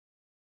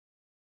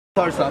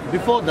Sorry, sir.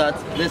 Before that,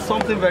 there's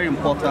something very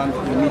important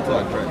we need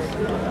to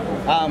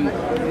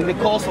address. In the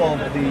course of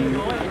the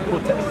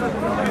protest,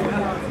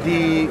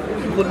 the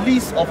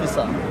police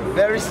officer,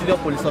 very senior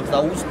police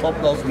officer who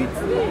stopped us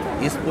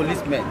with his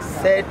policemen,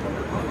 said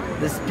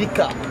the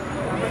speaker,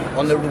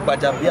 Femi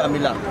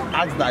Gbajabiamila,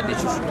 asked that they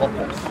should stop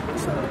us.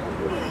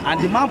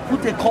 And the man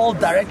put a call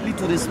directly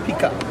to the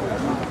speaker.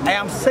 I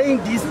am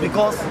saying this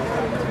because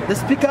the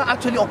speaker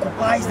actually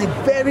occupies a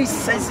very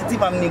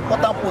sensitive and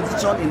important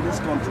position in this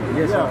country.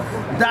 Yes, sir.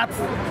 That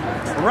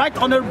Right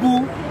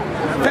Honorable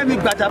Femi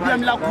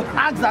Gbajabiamila could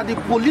ask that the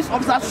police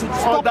officers should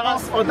stop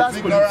us, order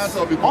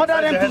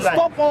them to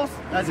stop us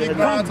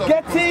from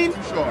getting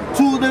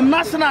to the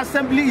National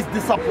Assembly is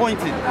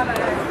disappointing.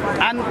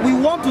 And we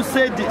want to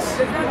say this,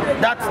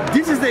 that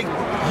this is a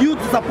huge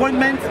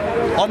disappointment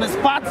on his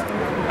part,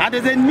 and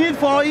there's a need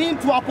for him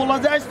to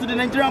apologize to the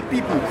Nigerian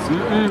people.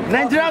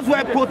 Nigerians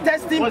were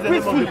protesting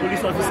peacefully.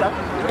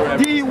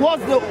 He was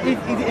the,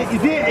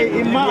 is he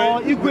a man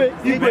or Igwe?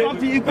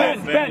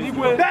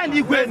 Ben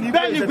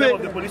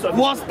Igwe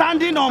was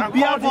standing on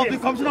behalf of the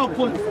Commissioner of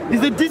Police.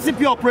 It's a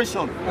DCP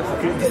operation,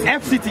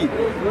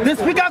 FCT. The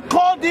speaker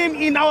called him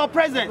in our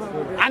presence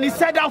and he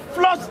said that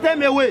flush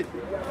them away.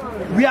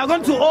 We are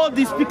going to hold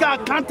the speaker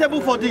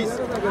accountable for this.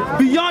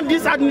 Beyond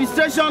this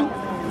administration,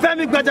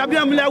 Femi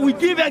Gbajabiamila will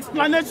give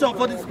explanation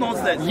for this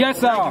nonsense. Yes,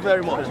 sir. Thank you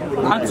very much.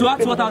 And to add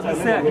to what has been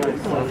said,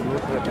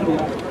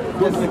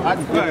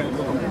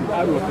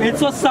 it's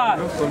so sad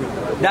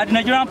that the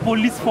Nigerian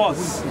police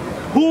force,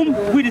 whom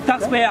we the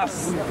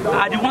taxpayers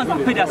are the ones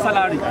that pay their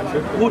salary,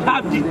 would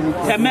have the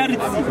temerity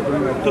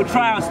to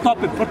try and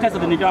stop a protest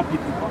of the Nigerian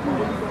people.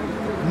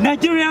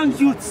 Nigerian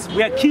youths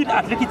were killed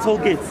at Lekki toll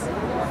gates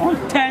on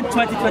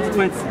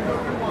 10/20/2020.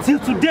 Till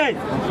today,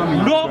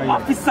 no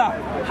officer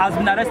has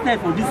been arrested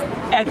for this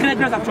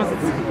egregious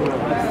atrocity.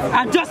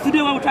 And just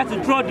today, when we try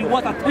to draw the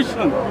world's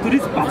attention to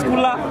this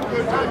particular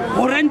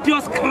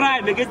horrendous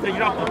crime against the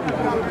Nigerian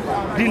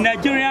people, the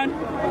Nigerian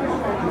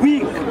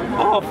wing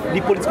of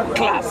the political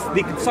class,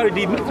 the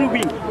military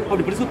wing of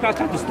the political class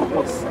tried to stop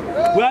us.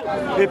 Well,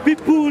 the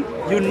people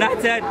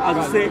united, as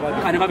we say,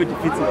 can never be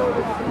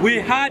defeated. We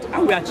had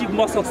and we achieved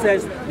more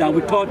success than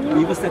we thought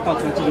we even set out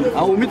to achieve.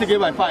 I will meet again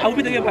by 5. I will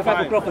meet again by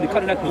 5 o'clock for the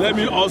cardinal. Let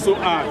me also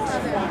add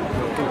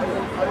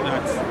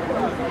that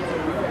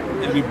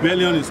a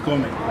rebellion is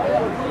coming.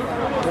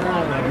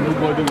 And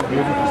nobody will be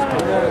able to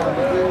stop.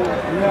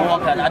 No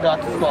one can add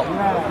that to stop.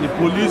 The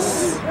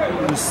police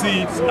will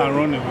see it and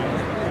run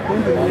away.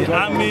 The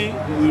army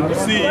will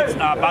see it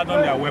and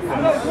abandon their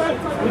weapons.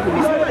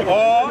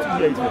 Or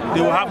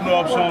they will have no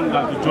option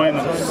than to join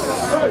us.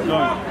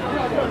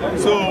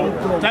 So,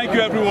 thank you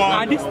everyone.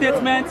 And this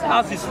statement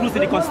has its roots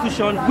in the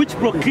Constitution, which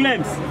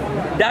proclaims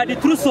that the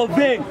true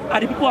sovereign are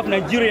the people of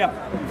Nigeria,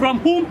 from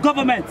whom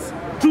government,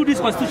 through this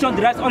Constitution,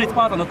 derives all its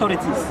powers and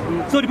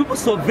authorities. So the people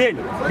sovereign,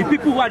 the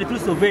people who are the true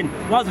sovereign,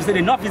 once we say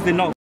enough is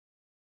enough.